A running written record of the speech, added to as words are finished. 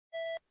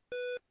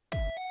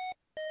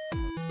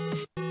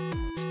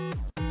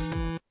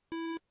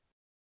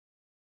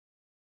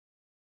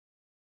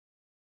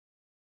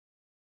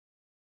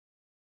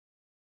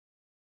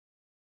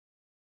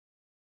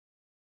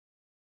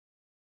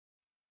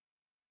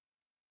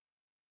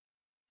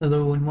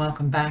Hello and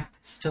welcome back.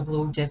 This is Double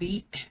O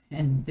Debbie,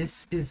 and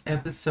this is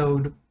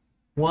episode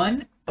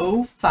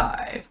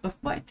 105 of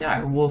my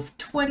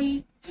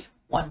DireWolf20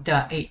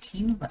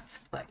 1.18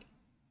 Let's Play.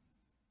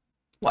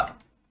 What?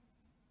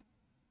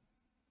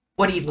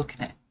 What are you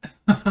looking at?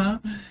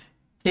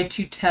 Can't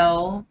you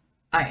tell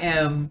I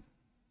am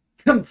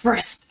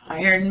compressed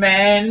Iron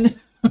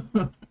Man?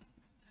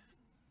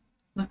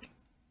 Look,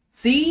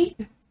 see?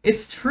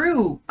 It's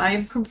true. I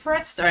am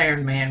compressed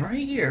Iron Man right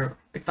here.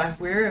 If I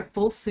wear a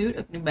full suit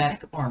of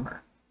pneumatic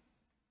armor.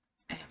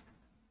 And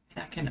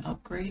I can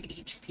upgrade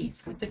each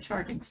piece with the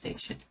charging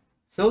station.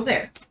 So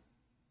there.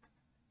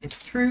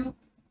 It's true.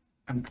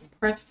 I'm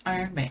compressed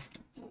Iron Man.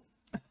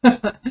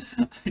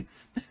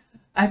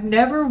 I've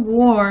never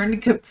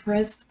worn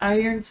compressed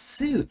iron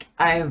suit.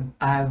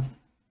 I've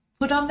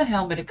put on the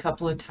helmet a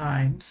couple of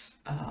times,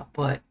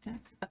 but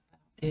that's about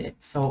it.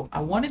 So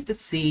I wanted to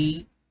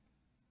see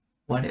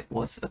what it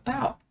was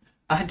about.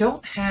 I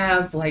don't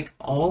have like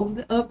all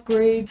the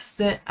upgrades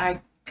that I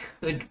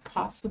could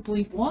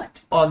possibly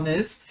want on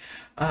this.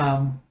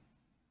 There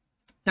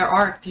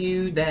are a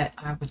few that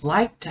I would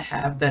like to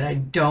have that I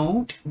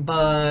don't,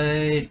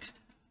 but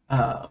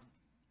I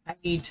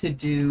need to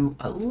do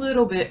a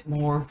little bit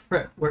more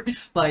prep work.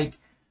 Like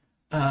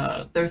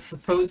there's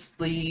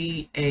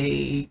supposedly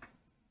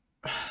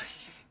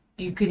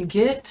you can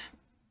get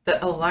the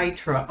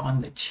elytra on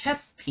the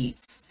chest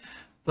piece,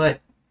 but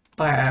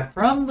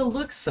from the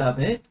looks of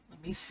it,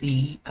 let me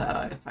see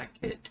if I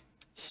could.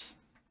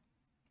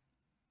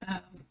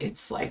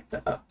 It's like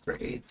the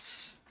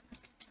upgrades.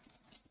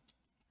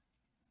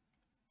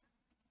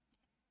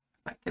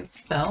 If I can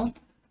spell.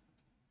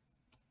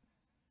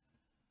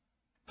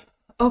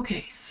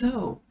 Okay,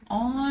 so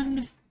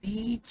on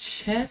the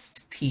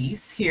chest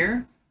piece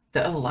here,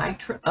 the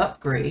elytra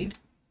upgrade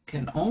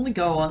can only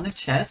go on the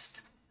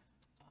chest,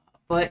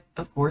 but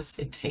of course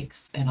it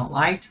takes an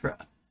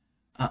elytra.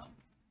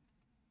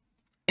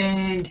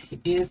 And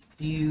if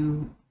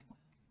you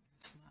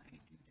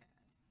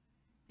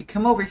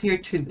come over here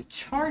to the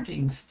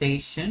charging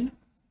station,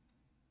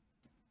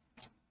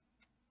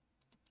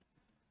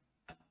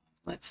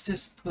 let's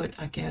just put,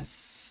 I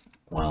guess,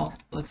 well,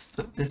 let's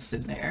put this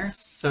in there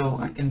so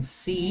I can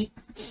see.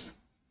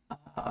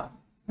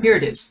 Here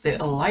it is, the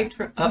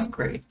elytra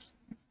upgrade.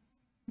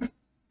 What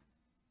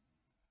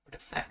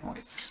is that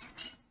noise?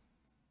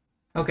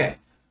 Okay.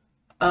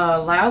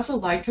 Allows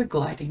elytra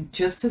gliding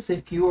just as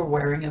if you were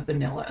wearing a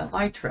vanilla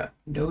elytra.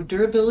 No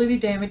durability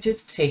damage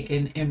is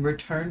taken in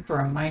return for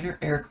a minor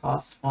air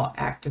cost while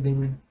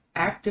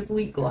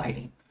actively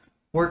gliding.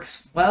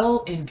 Works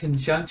well in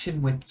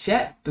conjunction with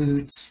jet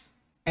boots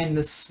and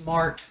the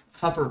smart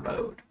hover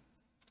mode.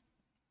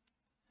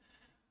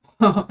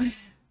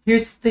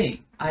 Here's the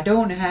thing. I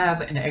don't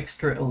have an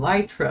extra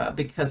elytra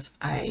because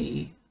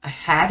I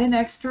had an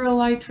extra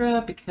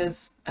elytra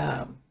because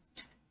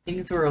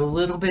things were a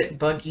little bit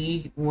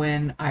buggy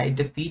when I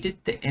defeated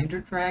the Ender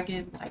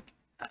Dragon. Like,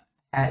 I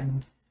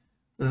had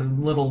the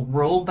little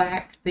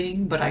rollback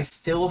thing, but I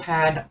still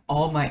had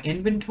all my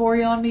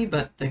inventory on me,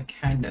 but the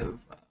kind of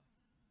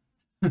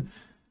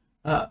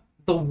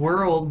the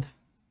world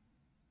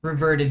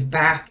reverted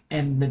back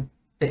and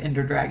the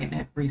Ender Dragon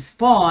had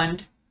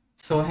respawned,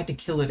 so I had to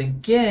kill it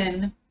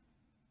again,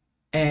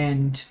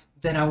 and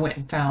then I went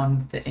and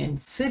found the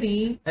End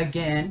City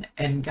again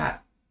and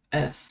got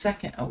a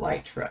second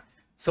elytra.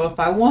 So if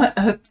I want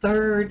a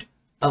third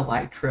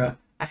elytra,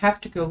 I have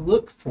to go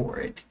look for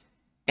it.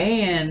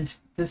 And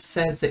this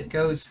says it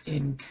goes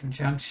in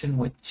conjunction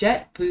with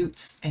jet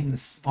boots and the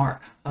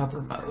smart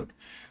hover mode.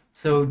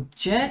 So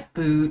jet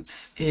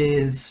boots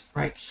is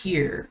right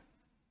here.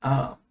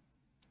 I'm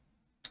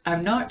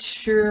not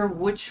sure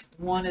which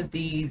one of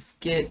these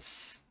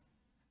gets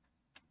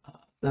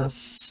the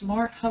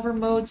smart hover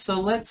mode. So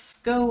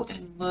let's go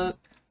and look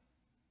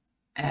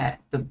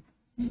at the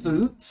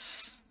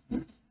boots.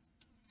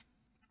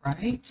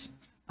 Right,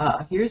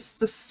 here's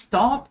the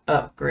stomp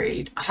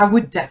upgrade. I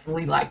would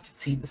definitely like to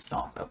see the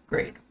stomp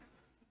upgrade.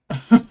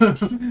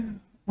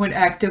 When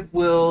active,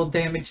 will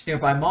damage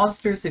nearby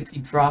monsters if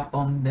you drop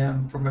on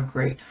them from a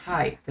great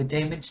height. The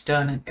damage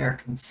done and air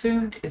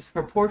consumed is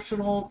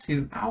proportional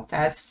to how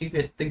fast you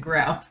hit the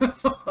ground.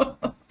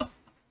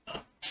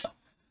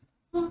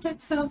 Oh,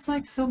 that sounds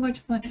like so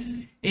much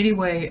fun.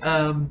 Anyway,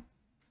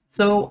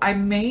 so I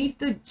made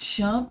the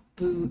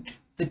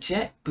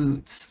jet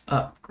boots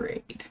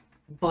upgrade.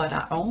 But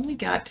I only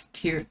got to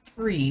tier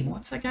 3.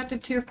 Once I got to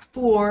tier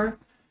 4,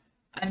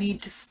 I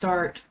need to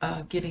start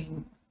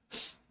getting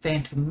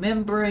phantom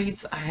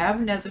membranes. I have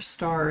nether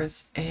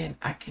stars, and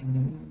I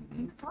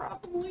can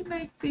probably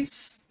make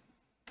these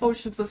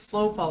potions of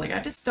slow falling. I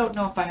just don't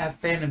know if I have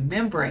phantom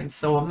membranes,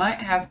 so I might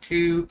have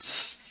to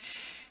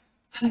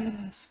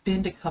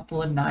spend a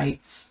couple of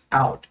nights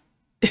out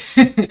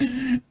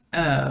to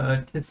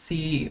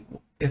see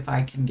if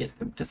I can get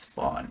them to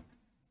spawn.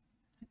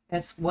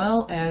 As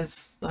well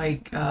as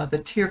like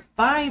the tier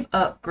 5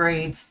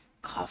 upgrades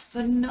cost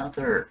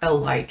another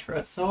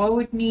elytra, so I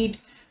would need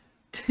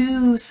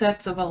 2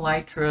 sets of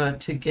elytra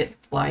to get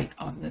flight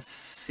on this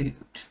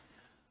suit.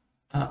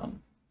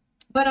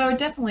 But I would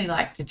definitely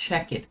like to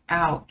check it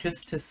out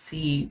just to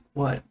see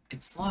what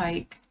it's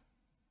like.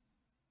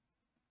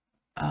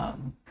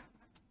 Um,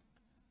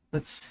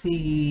 let's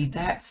see,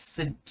 that's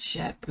the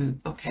jet boot.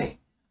 Okay,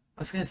 I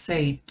was gonna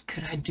say,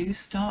 could I do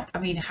stomp? I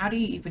mean, how do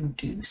you even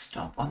do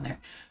stomp on there?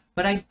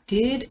 But I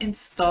did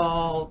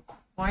install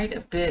quite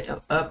a bit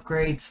of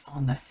upgrades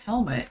on the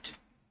helmet.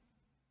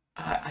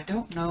 I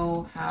don't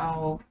know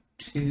how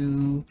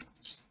to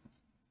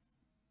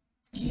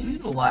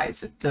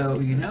utilize it though,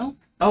 you know?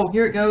 Oh,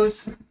 here it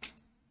goes.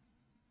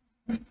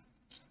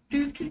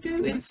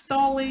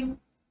 Installing.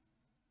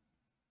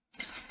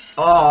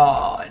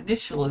 Oh,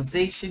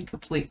 initialization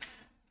complete.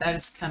 That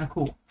is kind of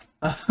cool.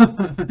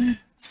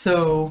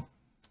 So,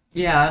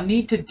 yeah, I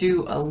need to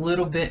do a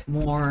little bit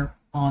more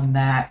on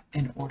that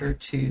in order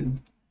to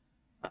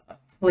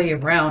play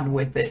around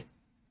with it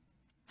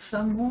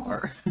some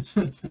more.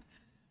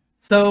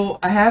 So,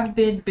 I have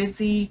been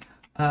busy.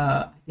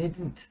 I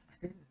didn't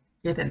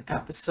get an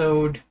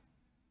episode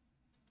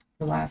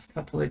the last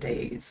couple of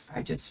days.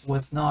 I just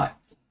was not,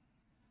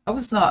 I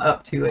was not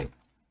up to it.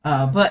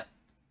 But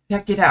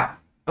check it out.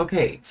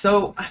 Okay,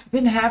 so I've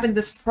been having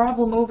this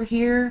problem over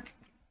here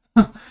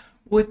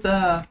with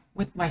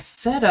my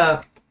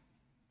setup.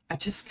 I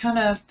just kind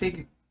of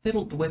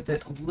fiddled with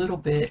it a little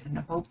bit, and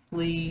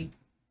hopefully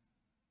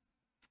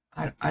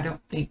I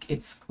don't think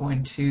it's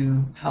going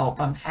to help.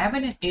 I'm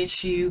having an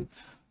issue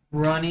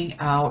running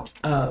out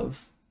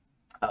of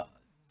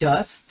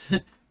dust,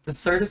 the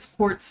Certus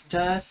quartz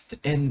dust,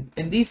 and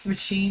these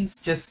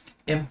machines just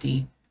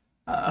empty.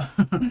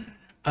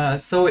 Uh,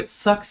 so it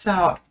sucks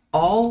out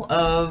all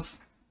of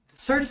the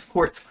Certus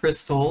quartz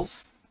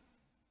crystals,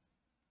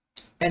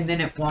 and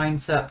then it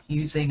winds up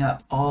using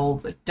up all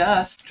the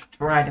dust to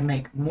try to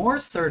make more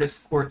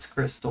Certus quartz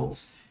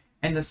crystals,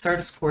 and the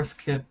Certus quartz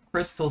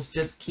crystals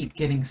just keep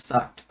getting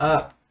sucked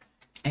up,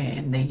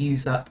 and they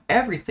use up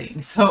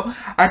everything. So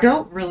I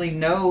don't really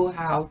know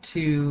how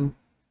to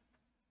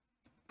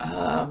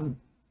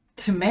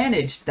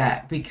manage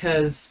that,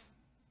 because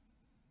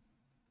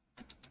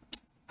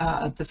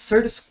the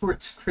Certus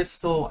quartz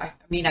crystal, I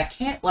mean, I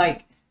can't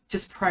like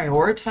just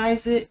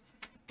prioritize it,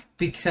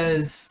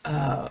 because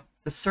the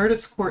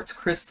Certus quartz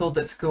crystal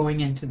that's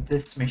going into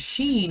this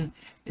machine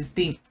is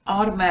being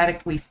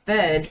automatically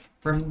fed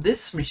from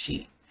this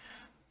machine.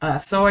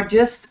 So I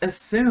just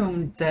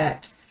assumed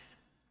that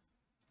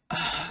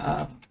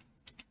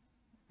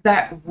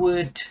that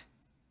would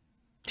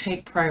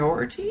take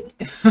priority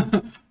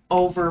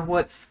over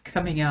what's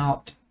coming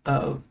out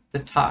of the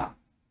top,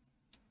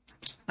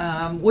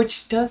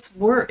 which does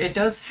work. It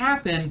does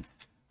happen,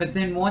 but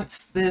then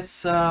once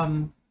this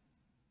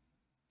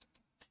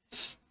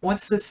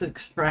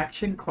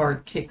extraction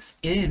card kicks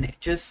in, it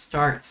just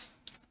starts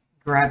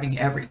grabbing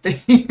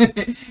everything.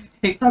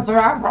 It says,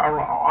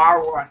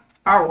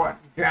 I want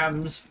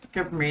gems,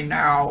 give me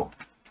now.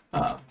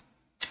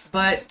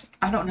 But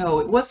I don't know,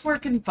 it was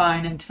working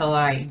fine until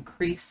I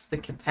increased the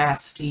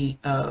capacity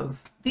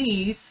of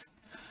these.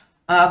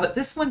 But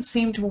this one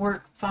seemed to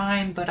work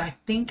fine, but I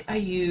think I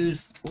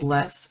used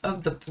less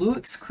of the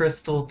Fluix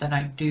crystal than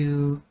I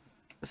do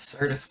the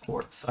Certus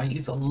quartz. So I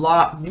use a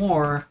lot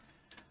more.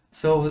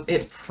 So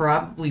it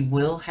probably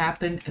will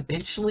happen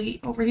eventually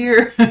over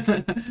here,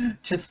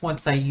 just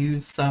once I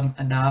use some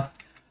enough.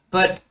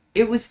 But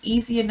it was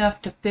easy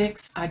enough to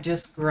fix. I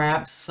just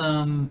grabbed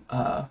some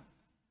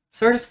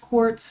Certus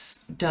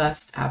quartz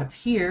dust out of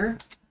here.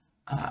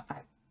 I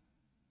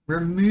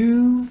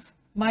remove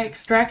my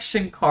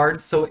extraction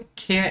card so it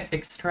can't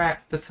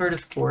extract the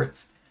Certus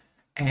quartz,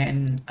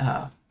 and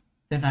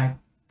then I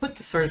put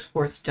the Certus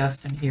quartz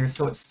dust in here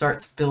so it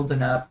starts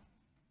building up,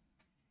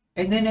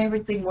 and then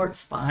everything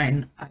works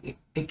fine.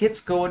 It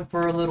gets going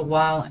for a little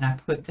while, and I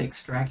put the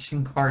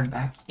extraction card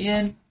back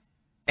in,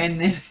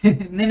 and then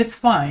and then it's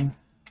fine.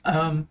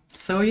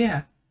 So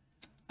yeah.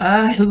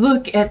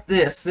 Look at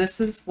this. This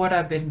is what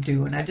I've been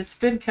doing. I just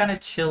been kind of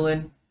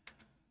chilling,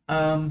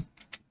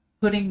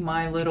 putting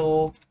my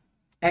little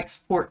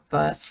export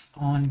bus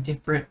on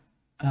different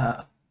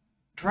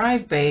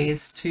drive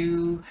bays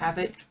to have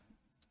it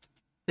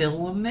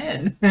fill them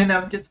in. And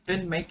I've just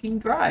been making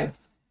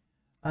drives.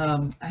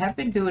 I have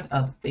been doing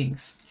other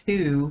things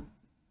too.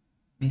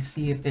 Let me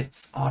see if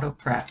it's auto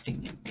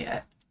crafting them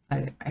yet.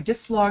 I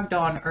just logged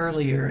on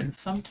earlier, and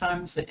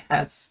sometimes it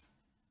has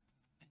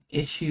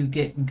issue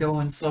getting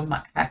going, so I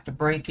might have to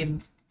break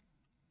him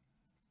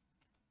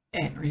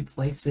and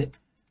replace it.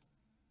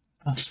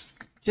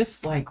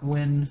 Just like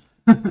when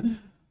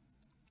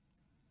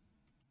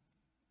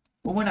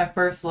when I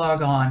first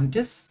log on,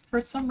 just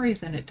for some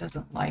reason it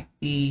doesn't like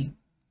the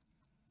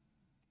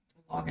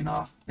logging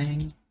off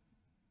thing.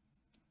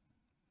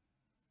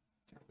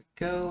 There we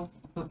go.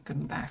 Hook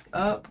him back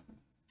up.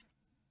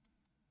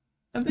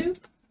 A boop.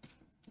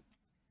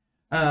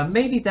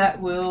 Maybe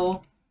that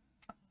will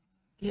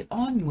get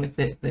on with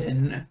it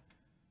then.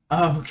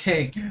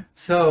 Okay,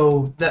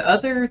 so the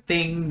other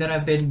thing that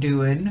I've been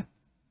doing,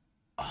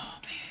 oh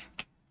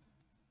man,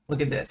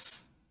 look at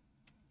this.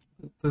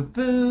 Boom, boom,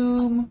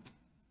 boom.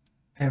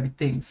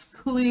 Everything's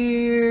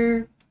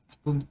clear.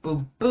 Boom,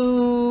 boom,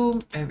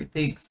 boom.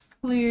 Everything's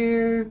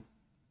clear.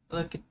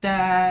 Look at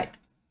that.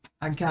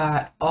 I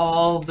got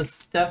all the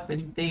stuff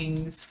and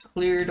things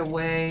cleared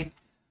away.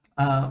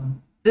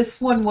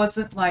 This one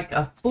wasn't like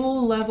a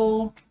full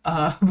level,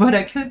 but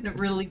I couldn't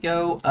really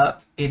go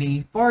up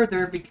any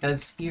farther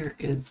because here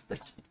is the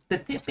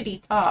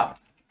tippity top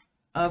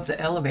of the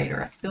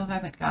elevator. I still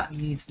haven't gotten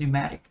these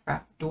pneumatic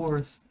trap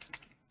doors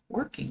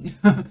working,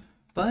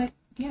 but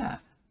yeah.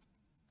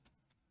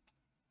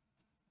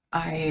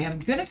 I am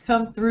going to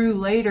come through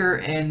later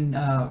and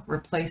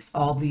replace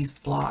all these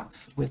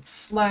blocks with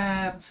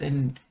slabs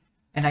and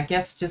I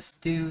guess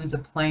just do the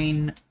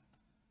plain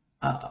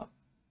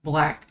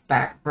black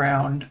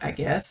background, I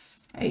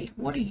guess. Hey,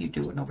 what are you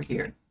doing over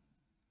here?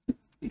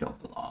 You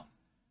don't belong.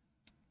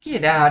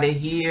 Get out of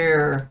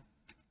here.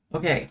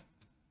 Okay.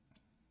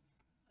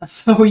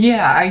 So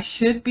yeah, I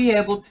should be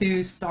able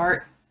to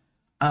start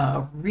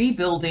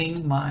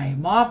rebuilding my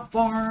mob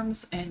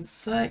farms and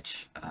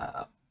such.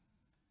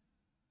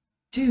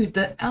 Dude,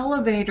 the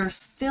elevator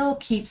still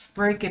keeps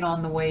breaking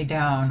on the way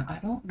down. I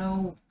don't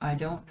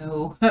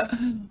know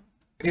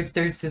if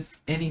there's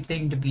just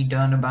anything to be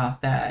done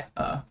about that.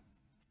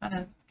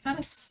 Kind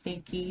of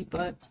stinky,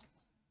 but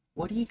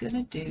what are you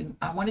gonna do?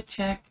 I want to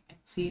check and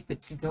see if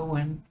it's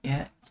going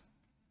yet.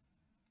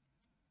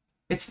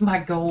 It's my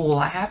goal.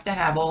 I have to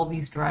have all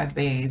these drive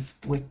bays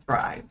with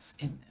drives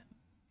in them.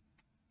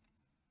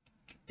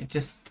 It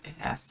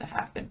has to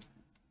happen.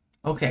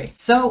 Okay,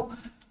 so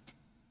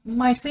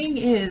my thing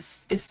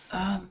is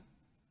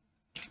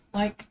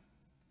like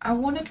I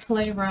want to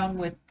play around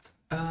with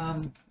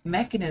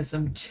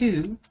mechanism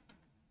too.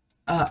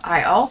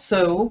 I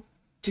also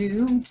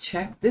do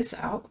check this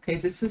out. Okay,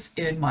 this is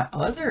in my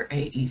other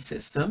AE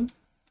system.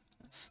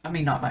 I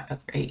mean, not my other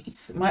AE,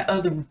 my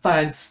other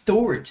fine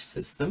storage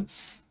system.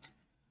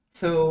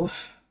 So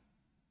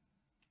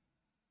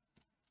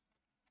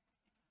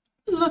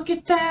look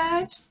at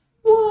that.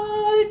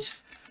 What?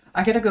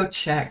 I gotta go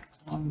check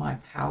on my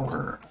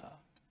power.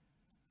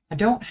 I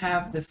don't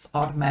have this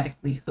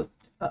automatically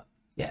hooked up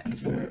yet.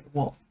 It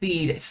won't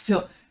feed. It's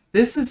still,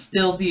 this is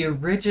still the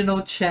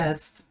original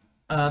chest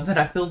that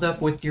I filled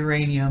up with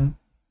uranium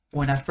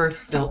when I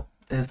first built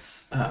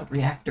this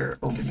reactor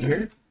over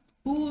here.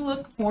 Ooh,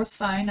 look, more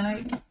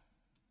cyanide.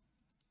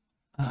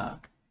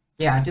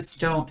 Yeah, I just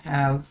don't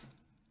have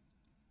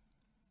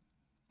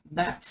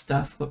that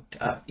stuff hooked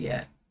up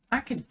yet. I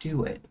can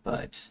do it,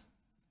 but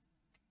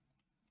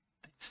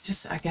it's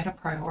just, I gotta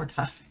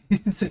prioritize.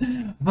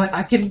 But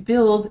I can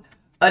build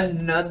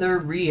another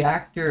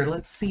reactor.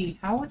 Let's see,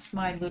 how is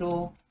my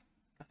little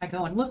guy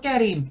going? Look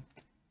at him.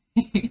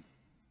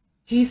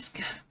 He's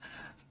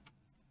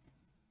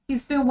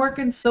been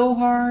working so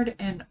hard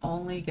and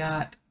only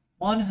got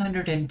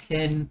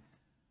 110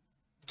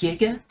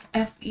 giga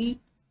FE,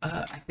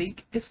 I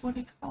think is what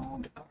it's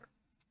called,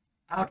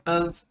 out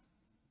of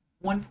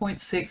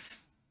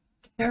 1.6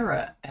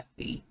 tera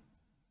FE.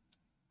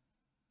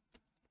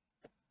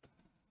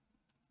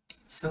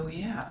 So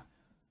yeah.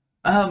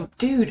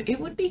 Dude, it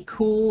would be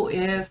cool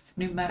if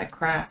Pneumatic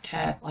Craft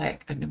had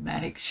like a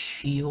pneumatic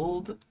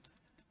shield.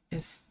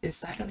 Is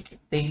that like a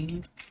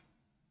thing?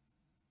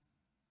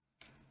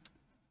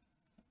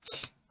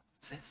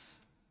 What's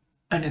this?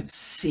 An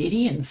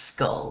obsidian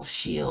skull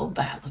shield.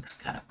 That looks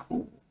kind of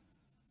cool.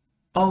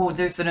 Oh,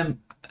 there's a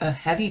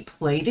heavy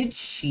plated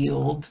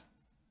shield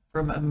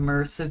from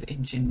Immersive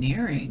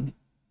Engineering.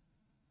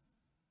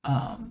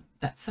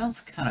 That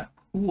sounds kind of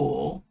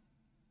cool.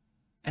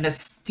 And a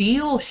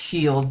steel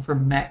shield for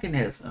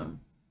mechanism.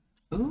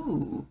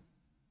 Ooh.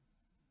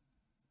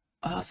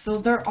 So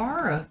there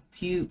are a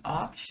few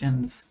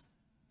options.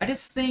 I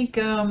just think,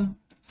 yeah,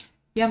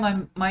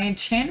 my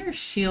enchanter's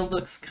shield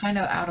looks kind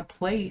of out of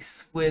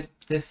place with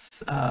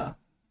this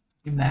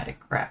pneumatic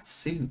craft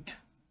suit.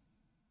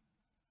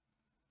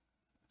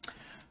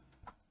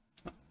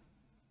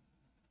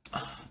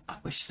 I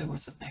wish there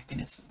was a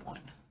mechanism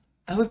one.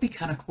 That would be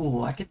kind of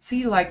cool. I could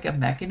see like a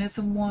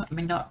mechanism one. I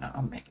mean, not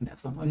a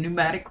mechanism, a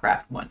pneumatic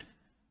craft one.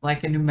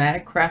 Like a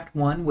pneumatic craft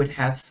one would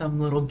have some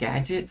little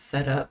gadget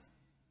set up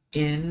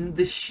in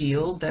the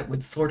shield that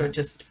would sort of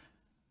just,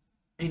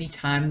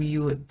 anytime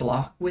you would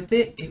block with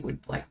it, it would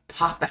like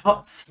pop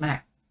out,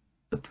 smack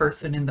the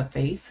person in the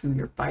face who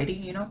you're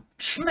fighting, you know?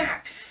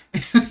 Smack!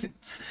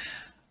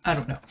 I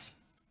don't know.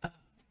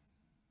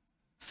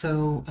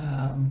 So,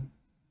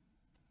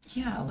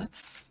 yeah,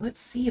 let's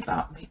see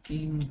about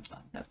making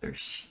another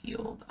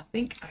shield. I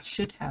think I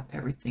should have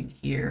everything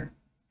here.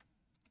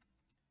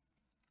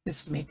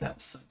 Just make up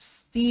some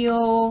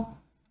steel,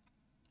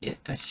 get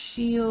a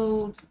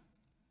shield,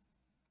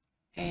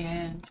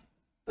 and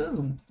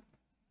boom.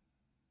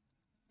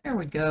 There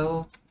we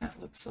go. That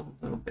looks a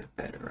little bit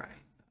better, right?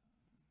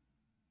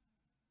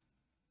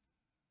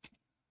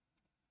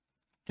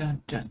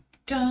 Dun dun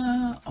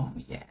dun. Oh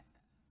yeah.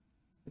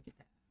 Look at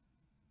that.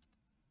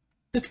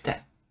 Look at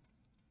that.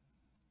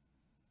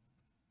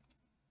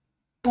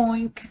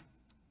 Boink.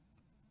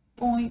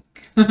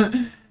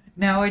 Boink.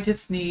 Now I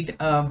just need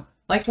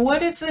like,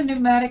 what is the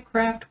pneumatic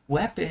craft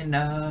weapon?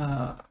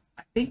 I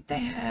think they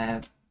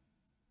have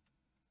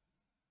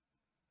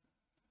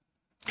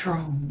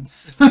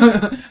Drones.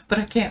 But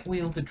I can't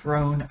wield a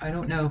drone. I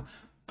don't know.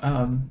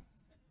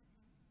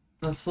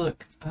 Let's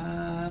look.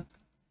 I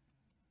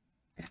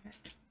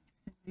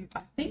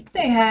think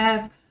they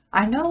have,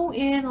 I know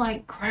in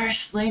like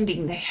Crash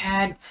Landing they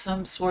had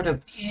some sort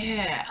of,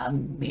 yeah, a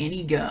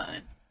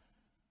minigun.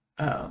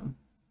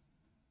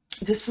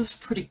 This was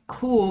pretty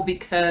cool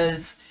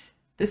because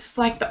this is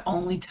like the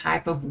only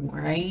type of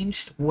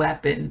ranged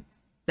weapon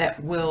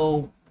that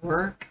will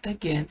work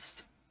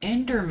against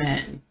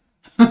Endermen.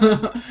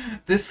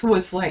 This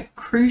was like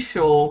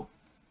crucial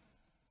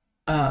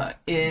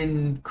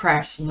in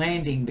Crash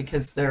Landing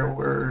because there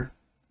were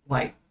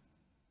like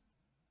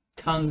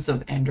tons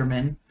of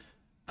Endermen.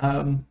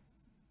 Well,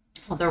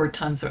 there were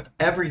tons of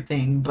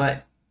everything,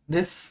 but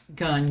this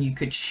gun you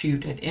could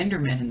shoot at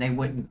Endermen and they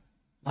wouldn't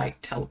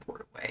like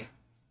teleport away.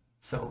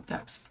 So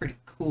that was pretty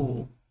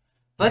cool.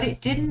 But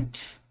it didn't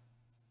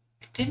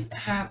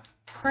have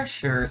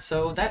pressure,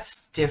 so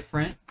that's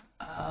different.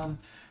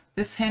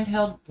 This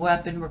handheld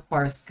weapon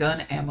requires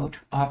gun ammo to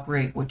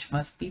operate, which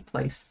must be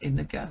placed in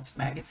the gun's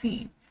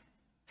magazine.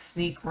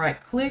 Sneak right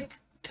click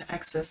to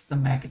access the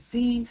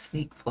magazine.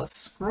 Sneak plus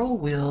scroll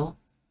wheel.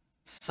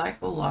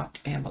 Cycle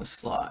locked ammo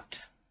slot.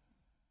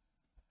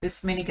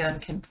 This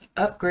minigun can be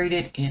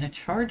upgraded in a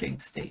charging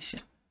station.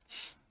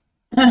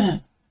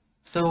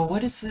 So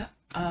what is that?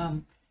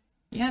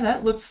 Yeah,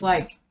 that looks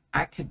like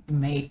I could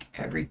make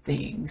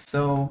everything.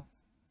 So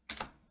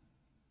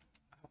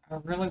I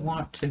really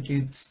want to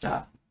do the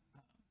stuff.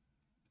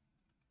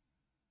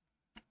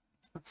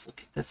 Let's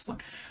look at this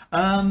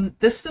one.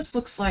 This just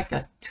looks like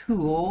a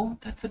tool.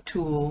 That's a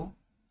tool.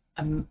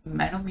 A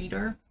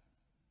manometer.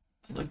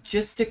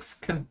 Logistics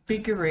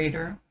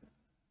configurator.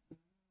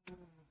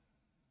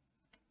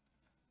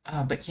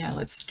 But yeah,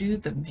 let's do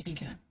the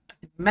minigun.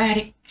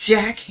 Pneumatic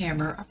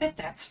jackhammer. I bet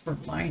that's for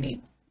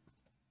mining.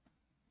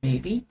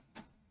 Maybe.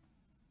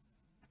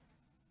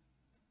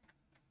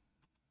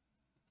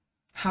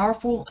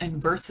 Powerful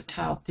and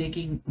versatile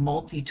digging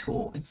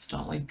multi-tool.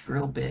 Install a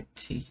drill bit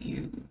to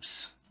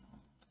use.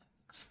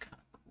 Looks kind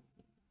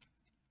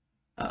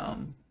of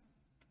cool.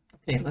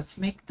 Okay, let's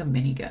make the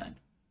minigun.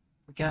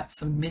 We got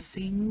some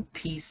missing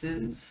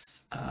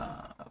pieces,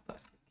 but we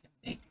can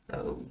make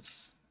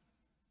those.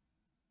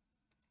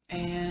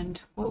 And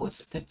what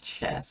was it? The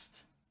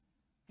chest?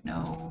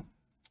 No.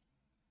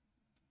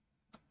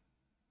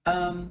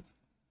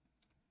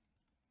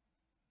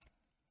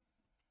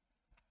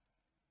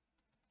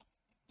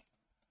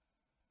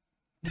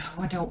 No,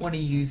 I don't want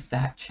to use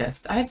that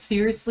chest. I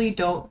seriously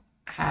don't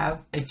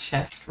have a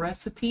chest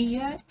recipe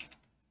yet.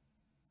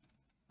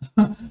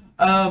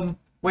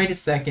 Wait a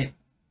second.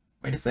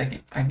 Wait a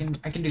second. I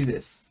can do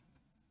this.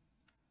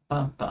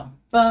 Bum bum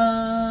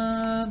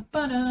bum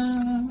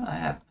ba-da.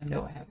 I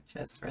know I have a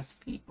chest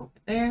recipe over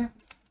there.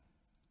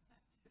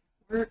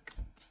 Work.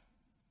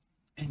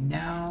 And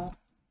now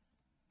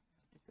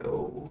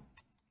go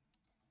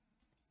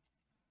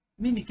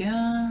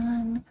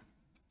minigun.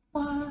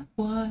 What?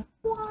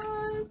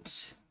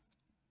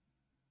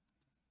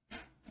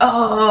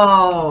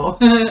 Oh!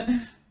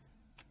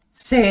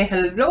 Say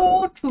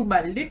hello to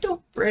my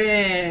little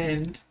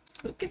friend.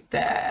 Look at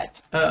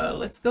that.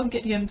 Let's go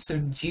get him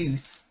some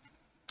juice.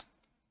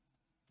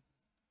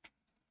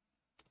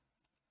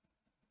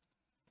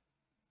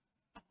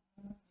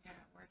 Yeah,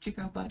 where'd you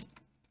go, buddy?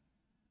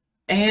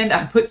 And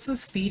I put some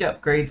speed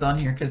upgrades on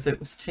here because it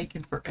was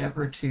taking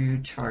forever to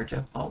charge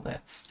up all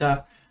that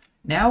stuff.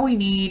 Now we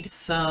need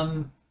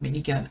some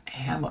minigun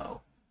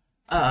ammo.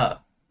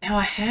 Now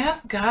I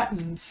have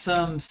gotten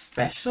some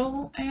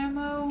special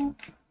ammo,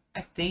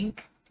 I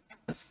think.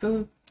 Let's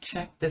go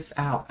check this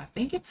out. I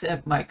think it's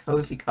at my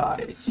cozy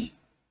cottage.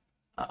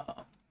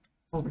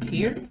 Over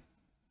here.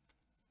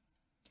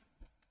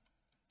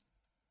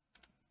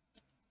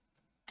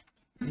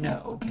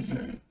 No.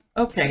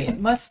 Okay, it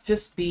must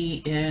just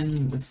be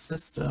in the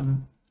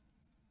system.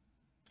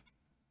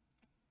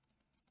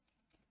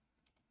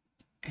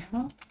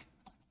 Ammo?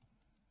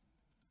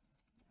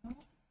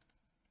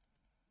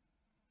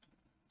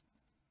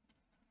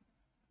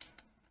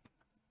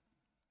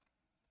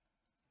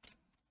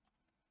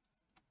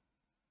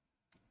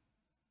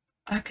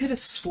 I could have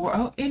swore.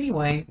 Oh,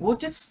 anyway, we'll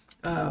just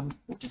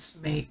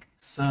make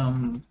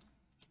some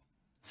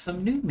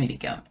new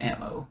minigun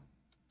ammo.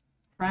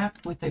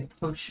 Craft with a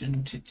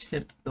potion to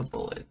tip the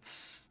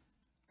bullets.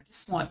 I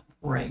just want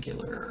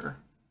regular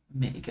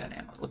minigun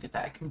ammo. Look at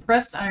that.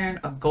 Compressed iron,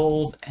 a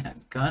gold, and a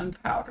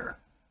gunpowder.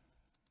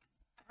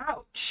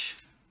 Ouch.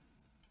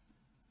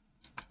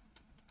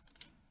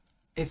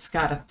 It's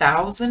got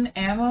 1,000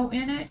 ammo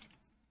in it.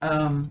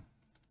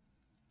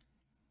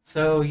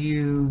 So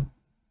you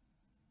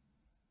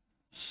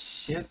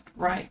shift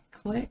right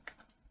click.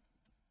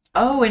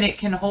 Oh, and it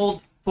can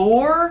hold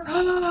 4?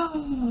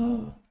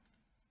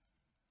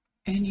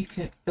 And you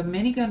can, the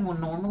minigun will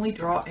normally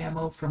draw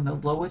ammo from the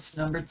lowest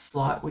numbered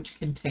slot which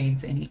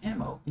contains any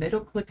ammo.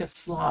 Middle click a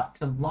slot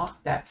to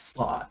lock that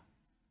slot.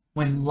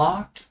 When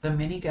locked, the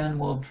minigun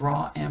will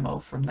draw ammo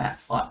from that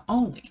slot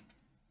only.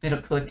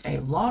 Middle click a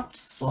locked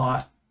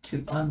slot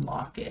to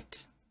unlock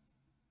it.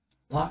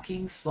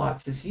 Locking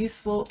slots is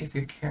useful if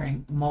you're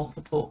carrying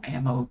multiple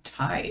ammo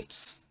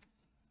types.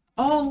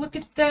 Oh, look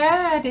at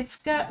that!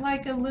 It's got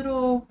like a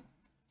little...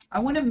 I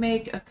want to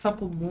make a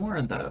couple more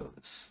of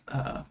those.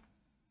 Oh,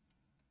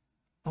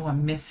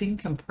 I'm missing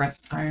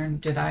compressed iron.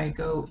 Did I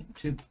go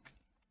into...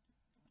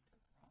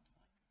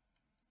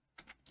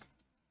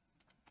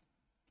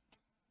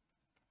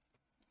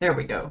 There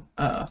we go.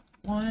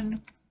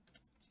 1,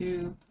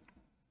 2...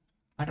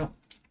 I don't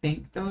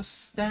think those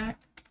stack.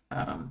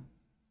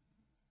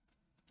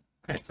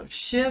 Okay, so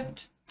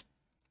shift,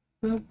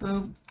 boom,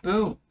 boom,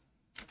 boom.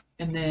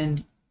 And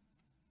then,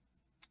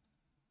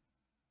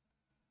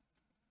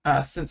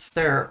 since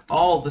they're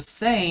all the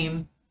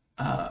same,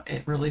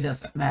 it really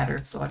doesn't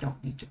matter, so I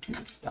don't need to do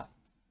this stuff.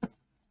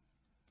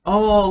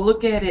 Oh,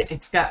 look at it.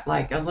 It's got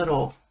like a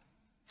little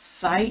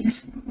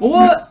sight.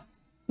 What?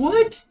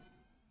 What?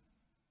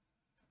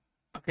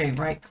 Okay,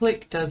 right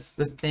click does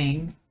the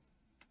thing.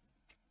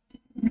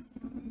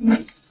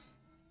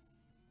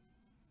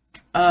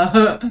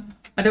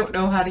 I don't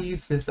know how to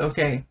use this.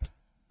 Okay.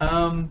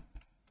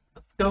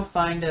 Let's go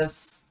find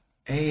us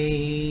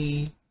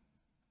a...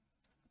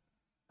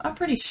 I'm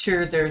pretty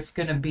sure there's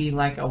gonna be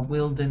like a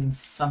Wilden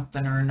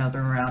something or another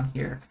around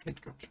here. I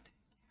could go get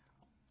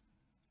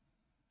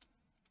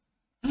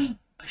that.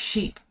 A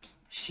sheep.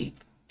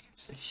 Sheep.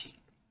 Here's a sheep.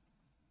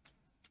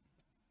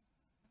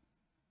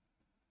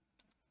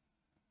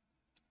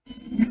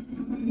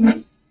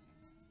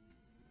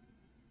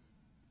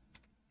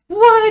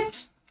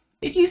 What?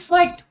 It used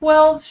like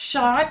 12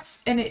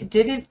 shots and it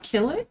didn't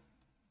kill it?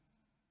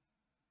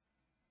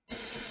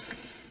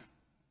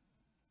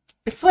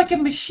 It's like a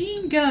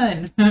machine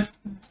gun.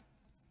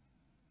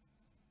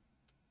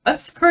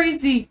 That's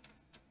crazy.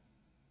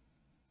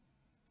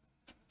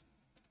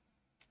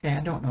 Okay, I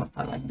don't know if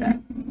I like that.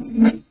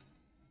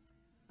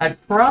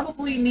 I'd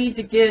probably need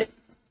to get,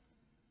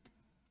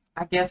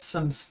 I guess,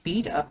 some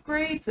speed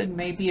upgrades and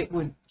maybe it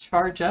would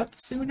charge up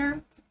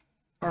sooner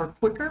or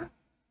quicker.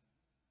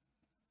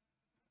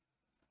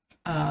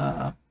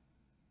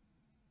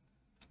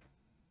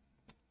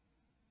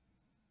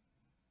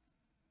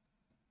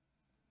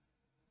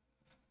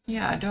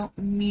 Yeah, I don't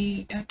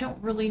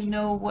really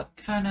know what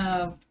kind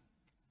of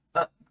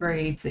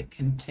upgrades it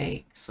can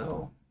take,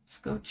 so let's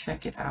go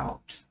check it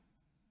out.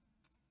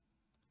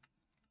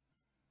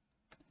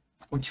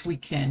 Which we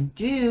can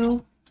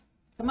do.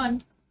 Come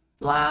on,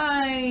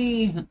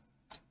 fly!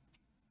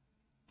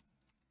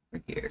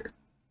 Over here.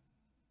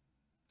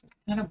 What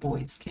kind of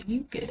boys can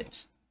you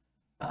get?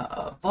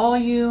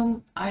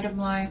 Volume, item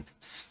life,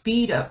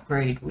 speed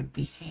upgrade would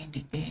be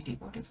handy dandy.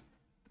 What is...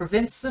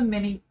 Prevents the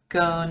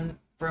minigun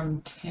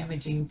from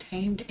damaging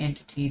tamed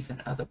entities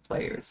and other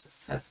players.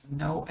 This has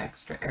no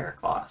extra air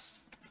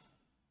cost.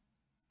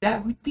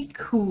 That would be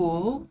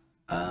cool,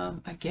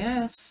 I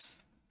guess,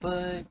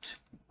 but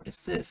what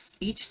is this?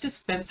 Each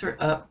dispenser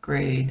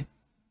upgrade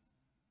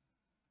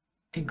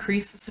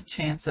increases the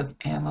chance of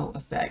ammo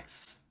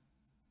effects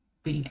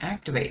being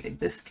activated.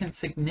 This can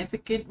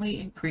significantly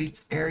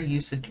increase air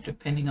usage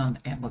depending on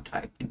the ammo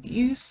type in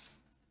use.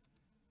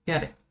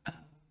 Got it.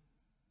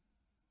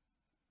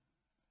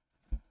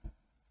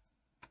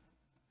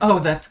 Oh,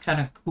 that's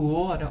kind of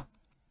cool. I don't...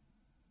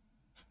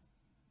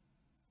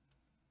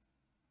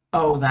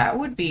 Oh, that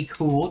would be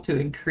cool to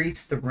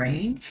increase the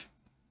range.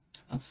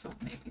 Oh, so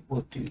maybe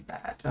we'll do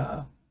that.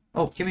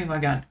 Oh, give me my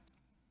gun.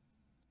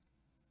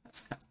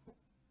 That's kind of cool.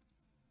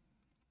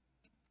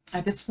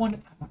 I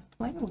want to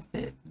play with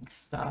it and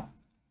stuff.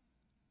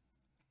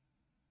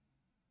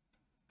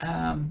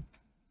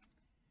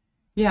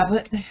 Yeah,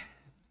 but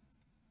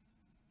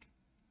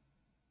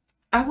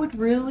I would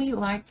really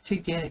like to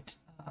get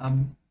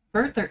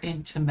further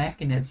into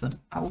mechanism.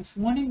 I was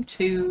wanting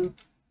to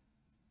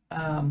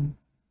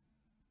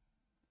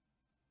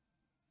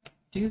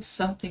do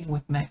something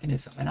with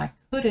mechanism, and I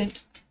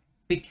couldn't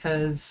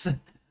because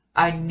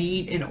I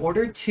need, in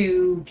order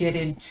to get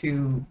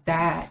into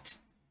that,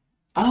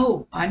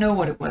 oh, I know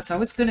what it was. I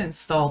was going to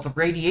install the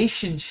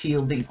radiation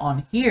shielding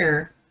on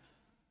here,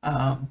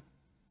 but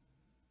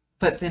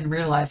then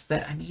realized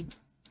that I need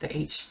the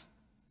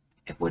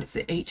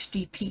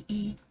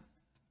HDPE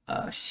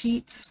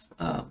sheets.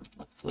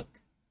 Let's look.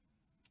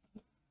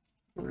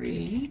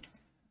 Read.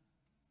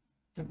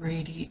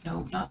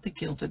 No, not the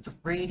gilded. The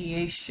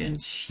radiation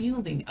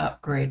shielding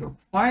upgrade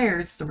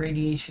requires the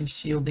radiation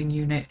shielding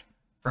unit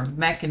for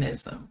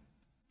mechanism.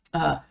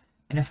 And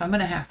if I'm going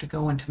to have to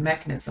go into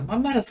mechanism, I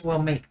might as well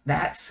make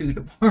that suit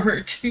of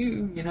armor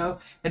too, you know,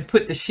 and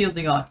put the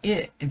shielding on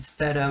it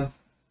instead of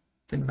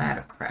the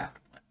Matacraft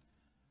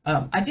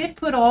one. I did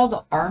put all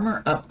the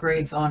armor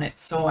upgrades on it,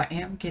 so I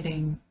am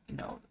getting, you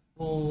know, the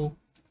full,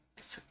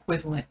 it's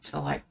equivalent to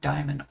like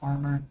diamond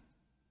armor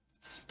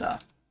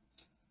stuff.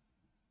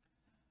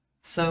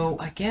 So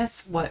I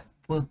guess what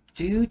we'll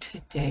do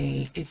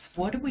today is,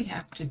 what do we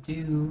have to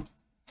do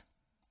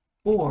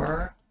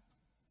for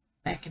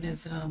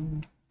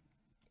mechanism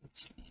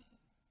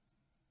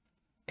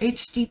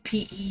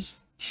HDPE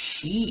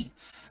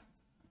sheets?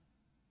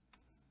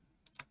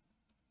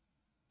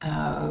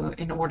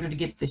 In order to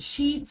get the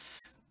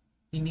sheets,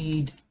 You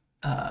need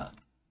the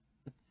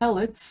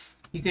pellets.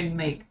 You can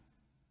make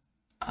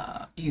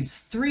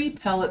use 3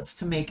 pellets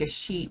to make a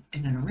sheet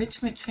in an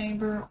enrichment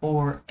chamber,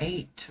 or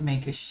 8 to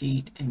make a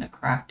sheet in the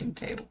crafting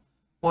table.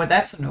 Boy,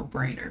 that's a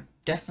no-brainer.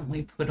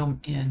 Definitely put them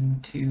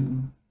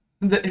into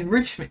the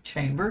enrichment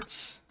chamber.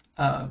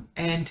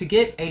 And to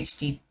get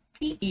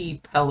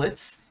HDPE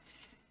pellets,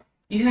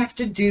 you have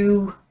to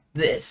do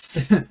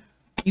this.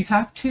 You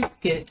have to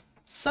get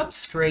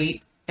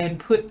substrate and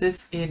put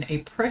this in a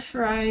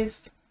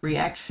pressurized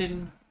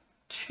reaction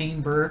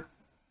chamber.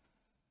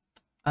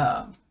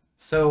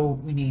 So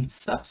we need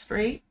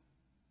substrate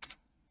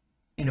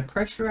in a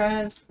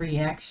pressurized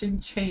reaction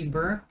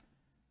chamber,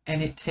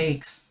 and it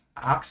takes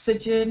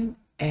oxygen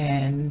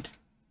and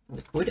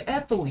liquid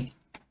ethylene.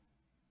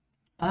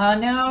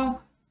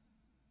 Now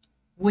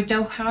we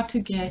know how to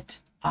get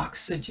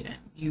oxygen.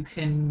 You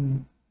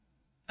can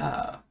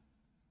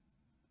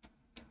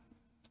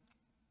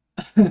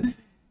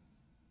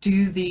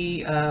do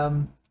the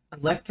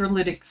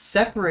electrolytic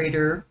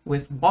separator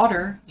with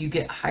water. You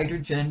get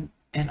hydrogen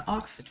and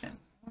oxygen,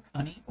 or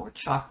honey, or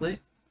chocolate,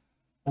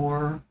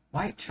 or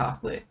white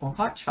chocolate, or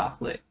hot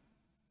chocolate.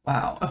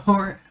 Wow,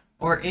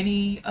 or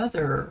any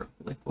other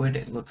liquid,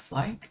 it looks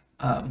like.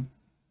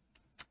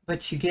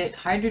 But you get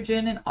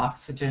hydrogen and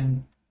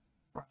oxygen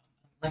from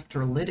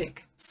electrolytic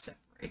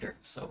separator.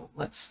 So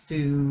let's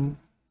do,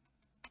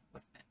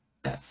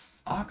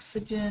 that's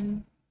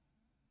oxygen.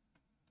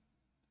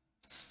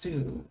 Let's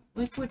do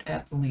liquid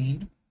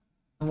ethylene,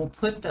 and we'll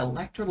put the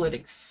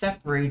electrolytic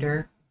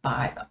separator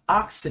by the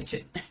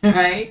oxygen,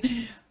 right?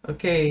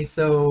 Okay,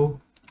 so,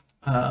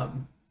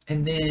 and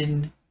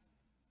then,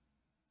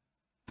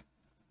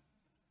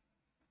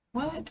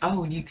 what?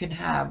 Oh, you can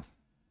have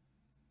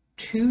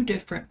 2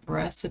 different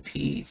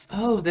recipes.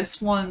 Oh,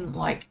 this one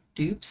like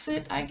dupes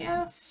it, I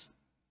guess.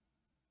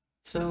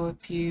 So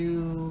if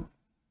you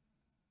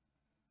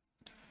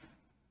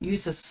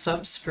use a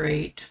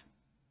substrate,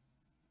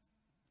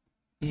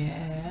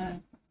 yeah.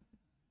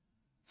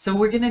 So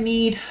we're gonna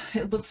need,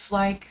 it looks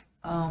like,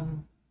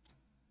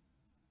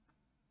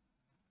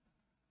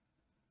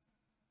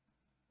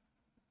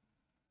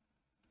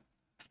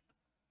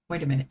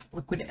 wait a minute,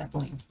 liquid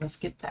ethylene. Let's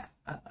get that.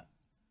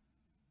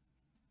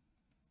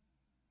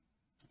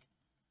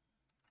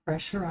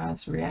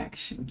 Pressurized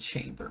reaction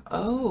chamber.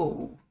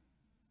 Oh.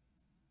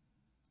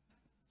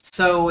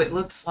 So it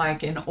looks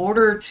like in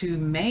order to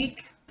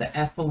make the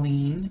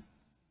ethylene,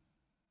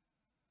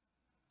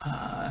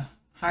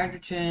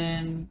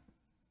 hydrogen,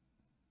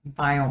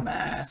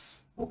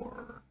 biomass,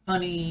 or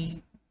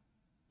honey,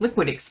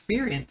 liquid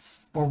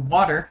experience, or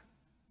water.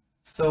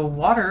 So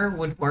water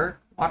would work,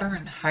 water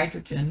and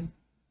hydrogen.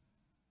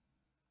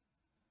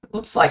 It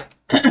looks like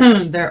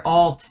they're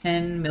all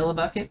 10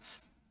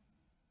 millibuckets.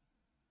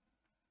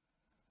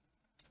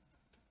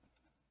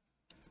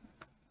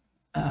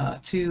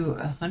 To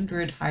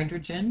 100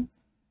 hydrogen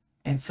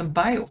and some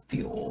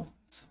biofuel.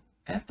 So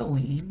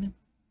ethylene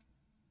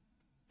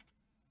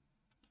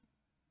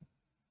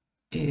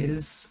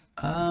is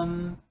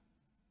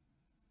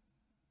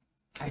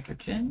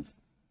hydrogen,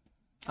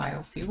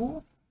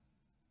 biofuel,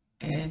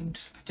 and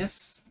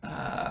just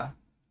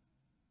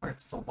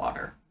where's the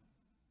water?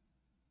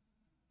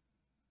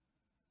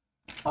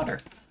 Water.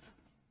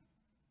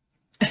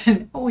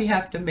 And we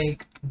have to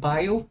make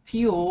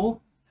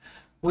biofuel,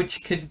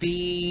 which could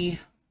be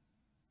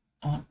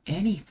on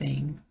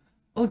anything.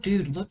 Oh,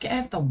 dude, look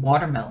at the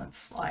watermelon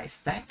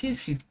slice. That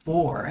gives you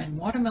 4, and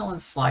watermelon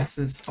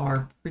slices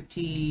are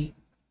pretty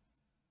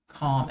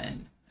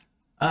common.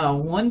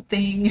 One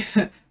thing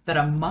that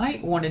I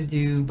might want to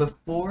do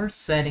before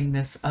setting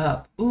this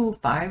up, ooh,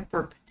 5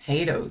 for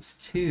potatoes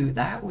too.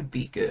 That would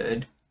be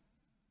good.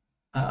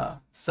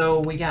 So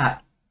we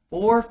got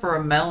 4 for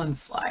a melon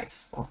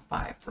slice, or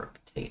 5 for a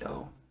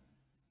potato.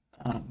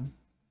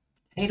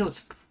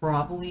 Potatoes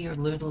probably are a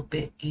little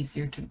bit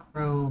easier to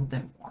grow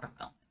than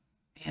watermelon,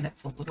 and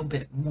it's a little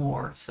bit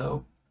more.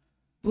 So,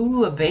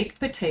 ooh, a baked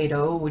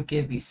potato would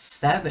give you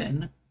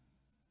 7.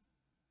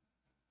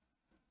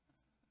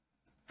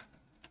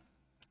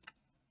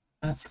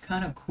 That's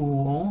kind of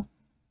cool.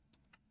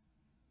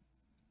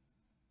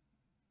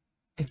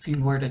 If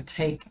you were to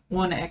take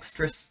one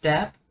extra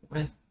step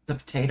with the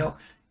potato,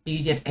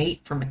 you get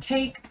 8 from a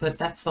cake, but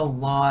that's a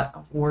lot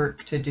of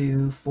work to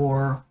do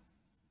for,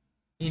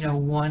 you know,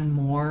 one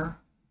more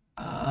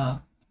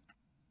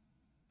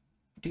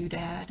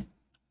doodad.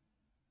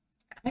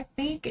 I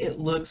think it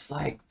looks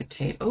like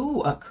potato.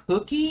 Oh, a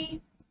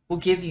cookie will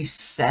give you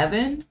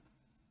 7.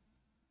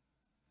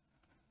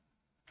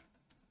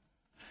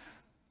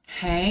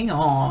 Hang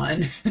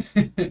on.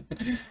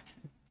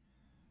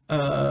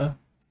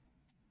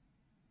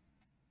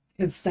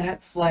 Because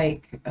that's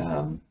like,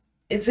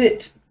 is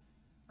it,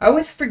 I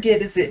always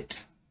forget, is it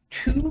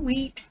 2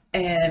 wheat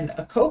and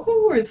a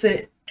cocoa, or is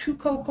it 2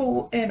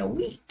 cocoa and a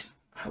wheat?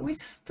 I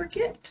always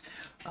forget.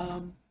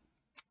 But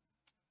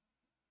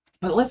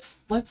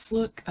let's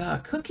look.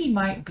 Cookie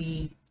might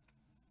be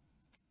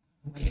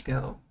the way to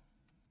go.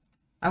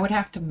 I would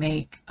have to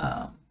make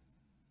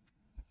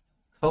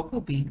cocoa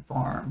bean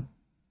farm.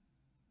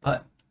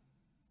 but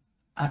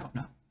I don't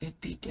know. It'd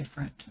be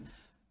different.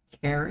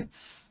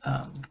 Carrots,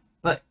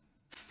 but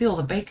still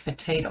the baked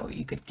potato.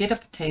 You could get a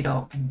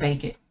potato and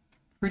bake it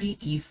pretty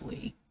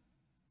easily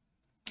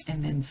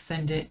and then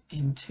send it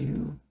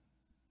into,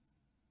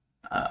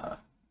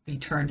 be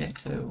turned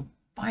into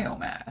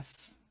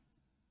biomass.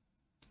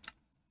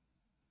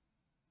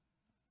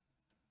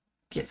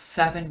 Get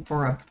 7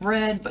 for a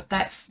bread, but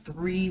that's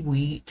 3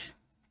 wheat.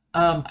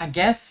 I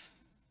guess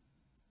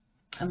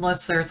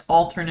unless there's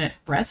alternate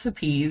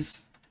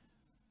recipes,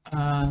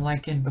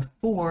 like in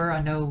before,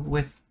 I know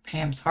with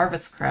Pam's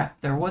Harvest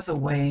Craft, there was a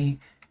way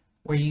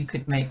where you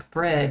could make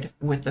bread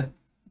with a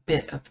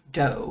bit of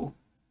dough,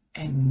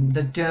 and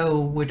the dough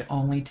would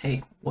only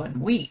take 1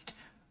 wheat.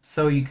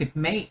 So you could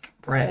make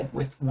bread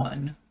with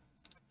 1.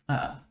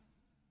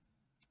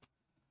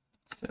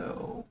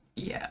 So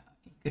yeah,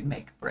 you could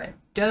make bread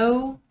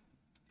dough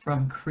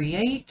from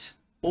Create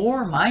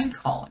or Mind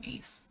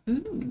Colonies.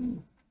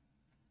 Ooh.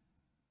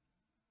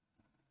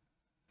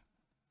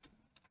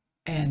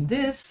 And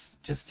this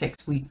just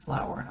takes wheat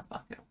flour and a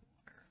bucket of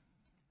water.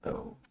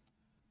 So,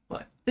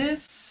 but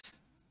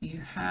this, you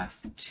have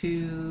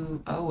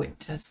to, oh, it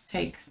does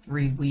take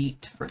 3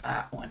 wheat for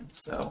that one.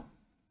 So,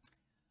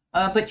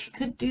 but you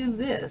could do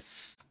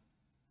this.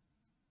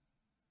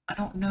 I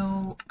don't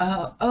know.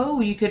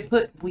 Oh, you could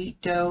put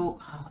wheat dough.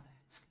 Oh,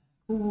 that's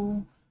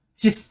cool.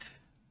 Just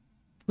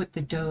put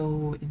the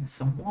dough in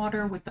some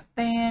water with a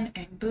fan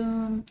and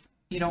boom.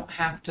 You don't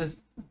have to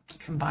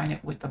combine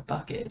it with a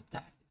bucket.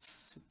 That is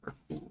super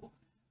cool.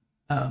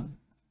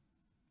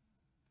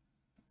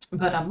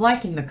 But I'm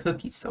liking the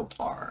cookies so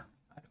far.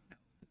 I don't know.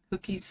 The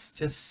cookies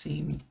just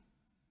seem to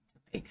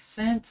make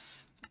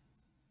sense.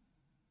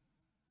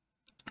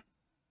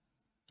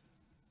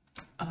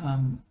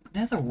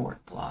 Netherwort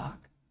block.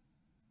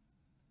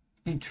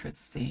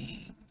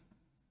 Interesting.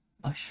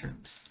 Mushroom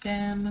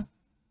stem.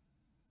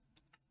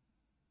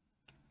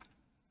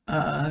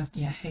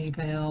 Yeah, hay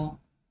bale.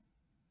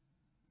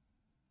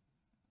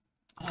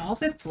 All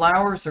the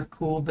flowers are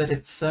cool, but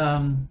it's,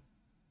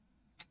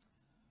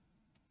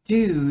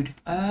 dude,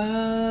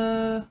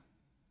 well,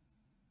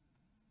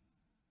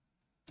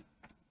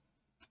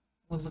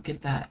 look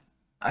at that.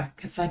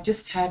 Because I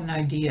just had an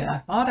idea. I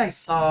thought I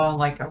saw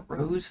like a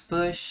rose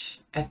bush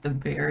at the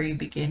very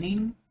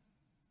beginning.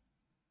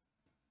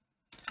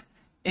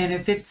 And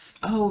if it's,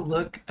 oh,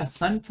 look, a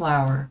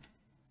sunflower,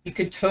 you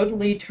could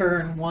totally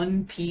turn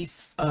 1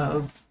 piece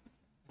of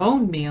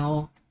bone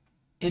meal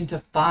into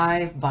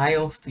 5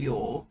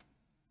 biofuel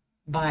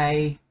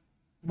by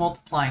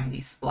multiplying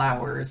these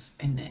flowers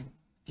and then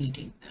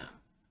eating them.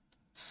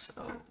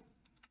 So,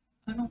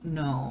 I don't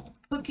know.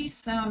 Cookies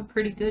sound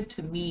pretty good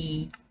to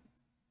me.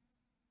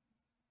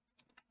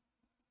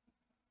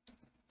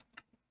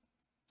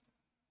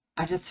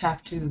 I just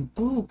have to,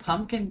 ooh,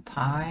 pumpkin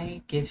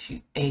pie gives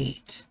you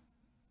 8.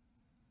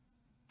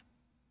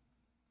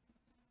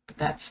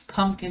 That's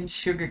pumpkin,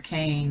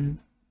 sugarcane,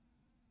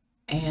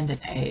 and an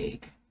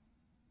egg.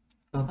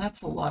 So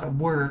that's a lot of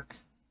work.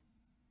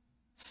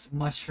 It's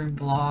mushroom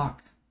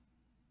block.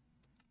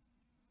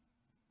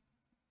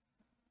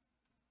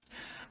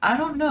 I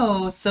don't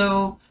know.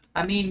 So,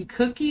 I mean,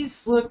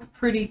 cookies look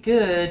pretty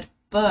good,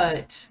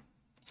 but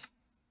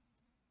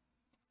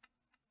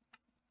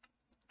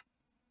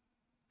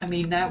I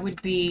mean, that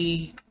would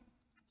be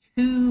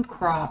 2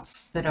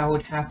 crops that I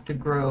would have to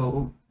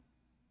grow,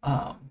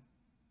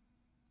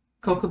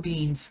 cocoa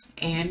beans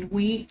and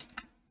wheat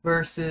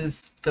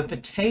versus the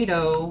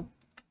potato,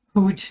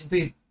 which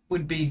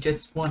would be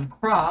just 1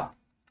 crop,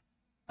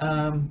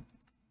 and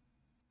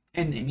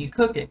then you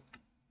cook it.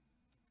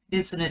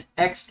 It's an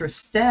extra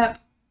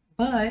step,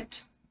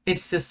 but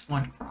it's just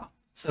 1 crop.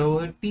 So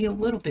it would be a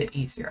little bit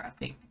easier, I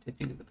think, to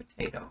do the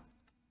potato,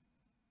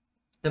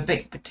 the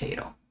baked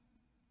potato.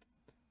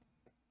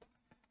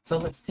 So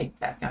let's take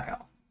that guy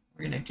off.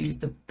 We're going to do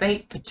the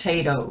baked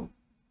potato.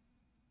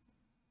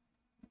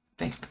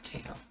 Baked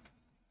potato.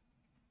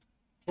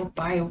 Or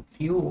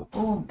biofuel.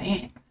 Oh,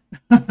 man.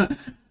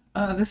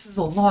 This is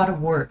a lot of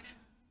work.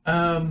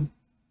 Why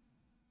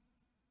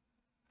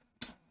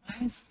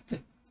is the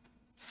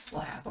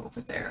slab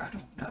over there? I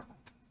don't know.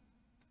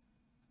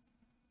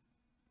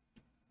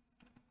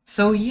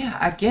 So yeah,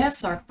 I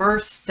guess our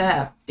first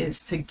step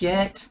is to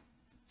get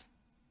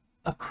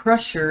a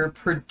crusher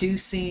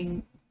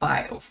producing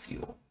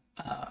biofuel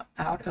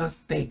out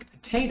of baked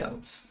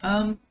potatoes.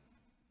 I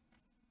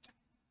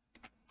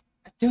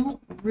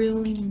don't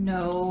really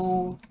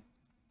know.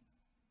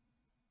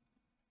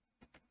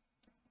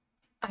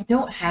 I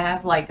don't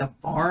have like a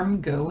farm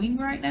going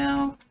right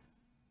now.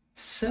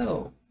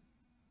 So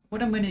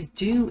what I'm going to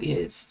do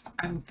is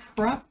I'm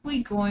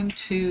probably going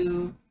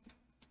to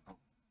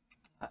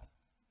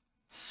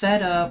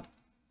set up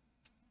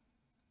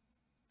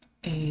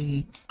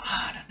a,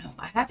 I don't know,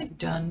 I haven't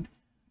done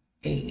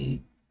a,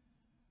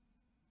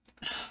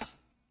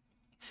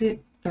 is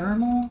it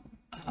thermal?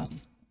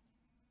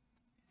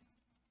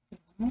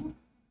 Thermal?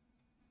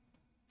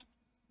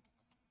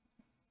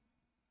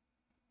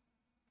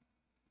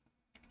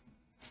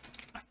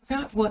 I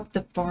forgot what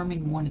the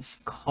farming one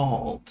is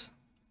called.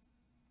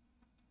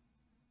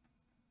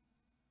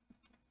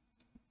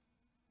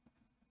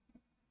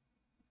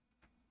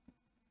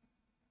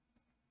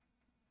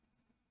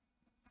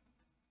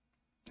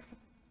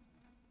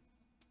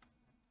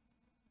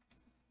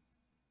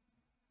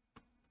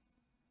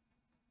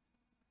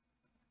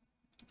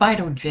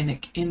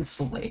 phytogenic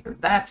insulator.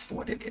 That's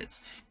what it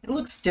is. It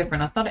looks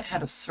different. I thought it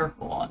had a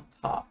circle on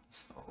top,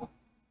 so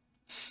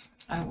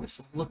I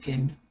was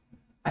looking.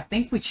 I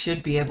think we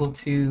should be able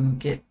to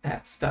get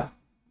that stuff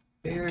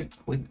very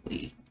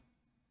quickly.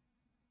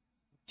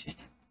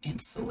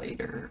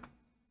 Insulator.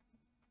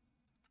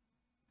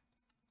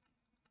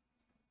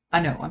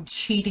 I know I'm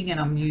cheating and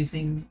I'm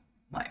using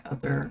my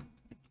other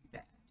to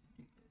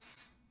do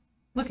this.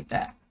 Look at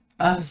that.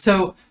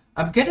 So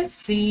I'm gonna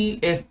see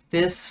if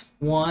this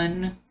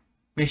one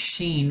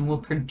machine will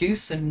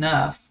produce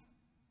enough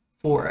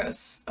for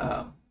us.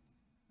 I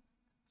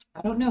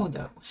don't know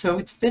though. So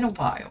it's been a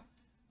while.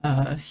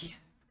 Yeah,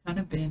 it's kind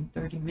of been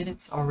 30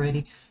 minutes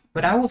already.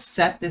 But I will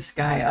set this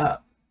guy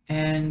up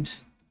and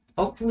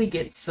hopefully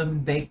get some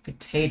baked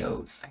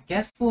potatoes. I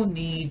guess we'll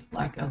need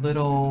like a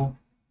little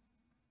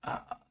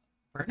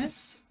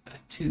furnace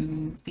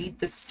to feed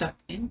this stuff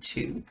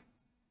into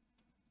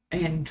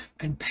and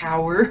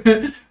power.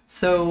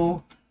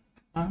 So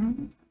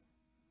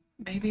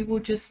maybe we'll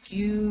just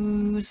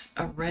use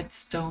a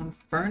redstone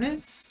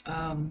furnace.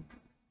 I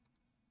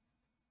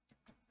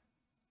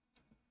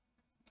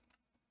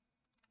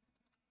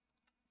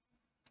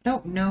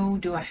don't know,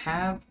 do I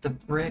have the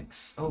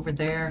bricks over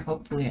there?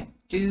 Hopefully I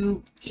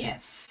do.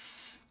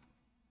 Yes.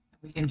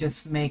 We can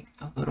just make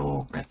a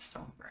little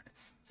redstone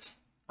furnace.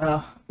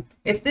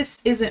 If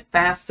this isn't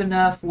fast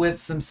enough with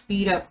some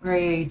speed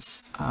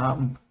upgrades,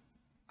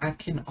 I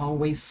can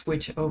always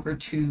switch over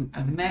to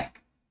a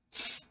mech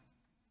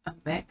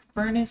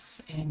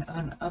furnace and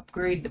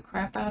upgrade the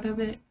crap out of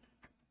it.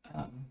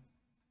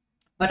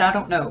 But I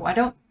don't know. I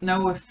don't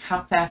know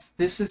how fast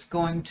this is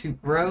going to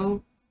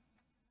grow.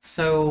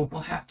 So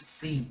we'll have to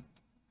see.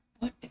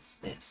 What is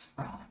this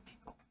raw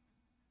nickel?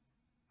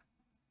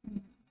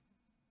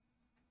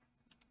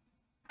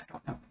 I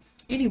don't know.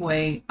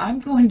 Anyway, I'm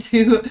going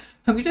to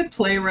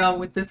play around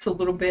with this a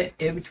little bit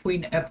in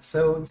between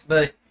episodes,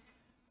 but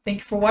thank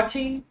you for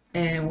watching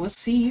and we'll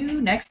see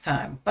you next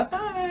time. Bye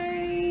bye.